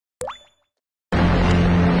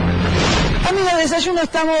medio de desayuno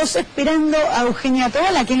estamos esperando a Eugenia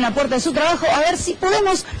Tobal aquí en la puerta de su trabajo, a ver si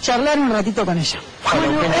podemos charlar un ratito con ella.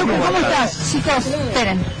 Bueno, Eugenia, ¿cómo estás? Chicos,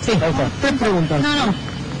 esperen. Sí, tres preguntas. No.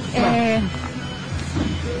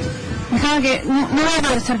 Dejame que... No voy a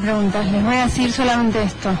poder hacer preguntas, les voy a decir solamente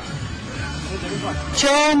esto.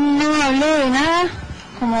 Yo no hablé de nada,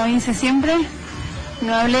 como hice siempre.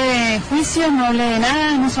 No hablé de juicios, no hablé de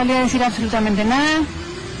nada, no salí a decir absolutamente nada.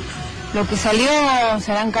 Lo que salió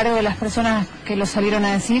se harán cargo de las personas que lo salieron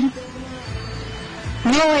a decir.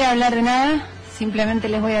 No voy a hablar de nada, simplemente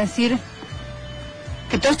les voy a decir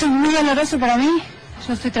que todo esto es muy doloroso para mí.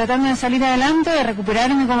 Yo estoy tratando de salir adelante, de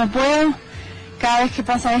recuperarme como puedo. Cada vez que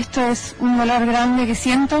pasa esto es un dolor grande que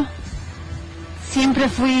siento. Siempre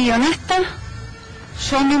fui honesta.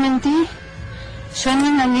 Yo no mentí. Yo no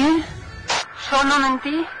engañé. Yo no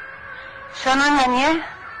mentí. Yo no engañé.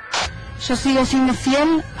 Yo sigo siendo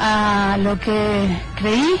fiel a lo que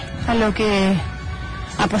creí, a lo que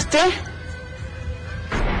aposté.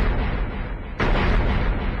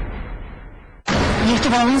 Y esto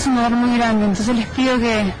para mí es un dolor muy grande, entonces les pido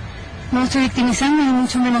que no me estoy victimizando, ni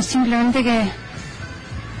mucho menos, simplemente que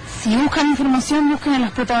si buscan información, busquen a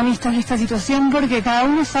los protagonistas de esta situación, porque cada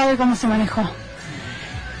uno sabe cómo se manejó.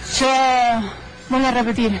 Yo voy a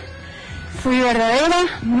repetir, fui verdadera,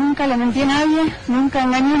 nunca le mentí a nadie, nunca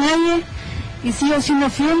engañé a nadie, y sigo siendo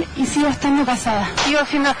fiel y sigo estando casada. Sigo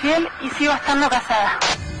siendo fiel y sigo estando casada.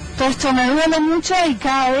 Todo esto me duele mucho y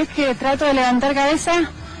cada vez que trato de levantar cabeza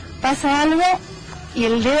pasa algo y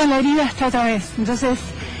el dedo en la herida está otra vez. Entonces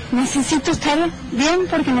necesito estar bien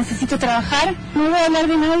porque necesito trabajar. No voy a hablar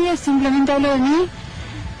de nadie, simplemente hablo de mí.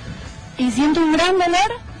 Y siento un gran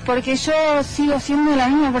dolor porque yo sigo siendo la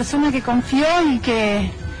misma persona que confió y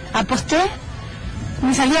que aposté.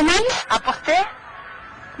 ¿Me salió mal? ¿Aposté?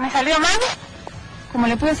 ¿Me salió mal? Como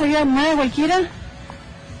le puede salir mal a cualquiera.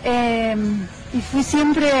 Y fui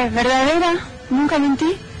siempre verdadera, nunca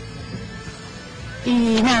mentí.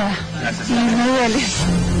 Y nada, y me duele.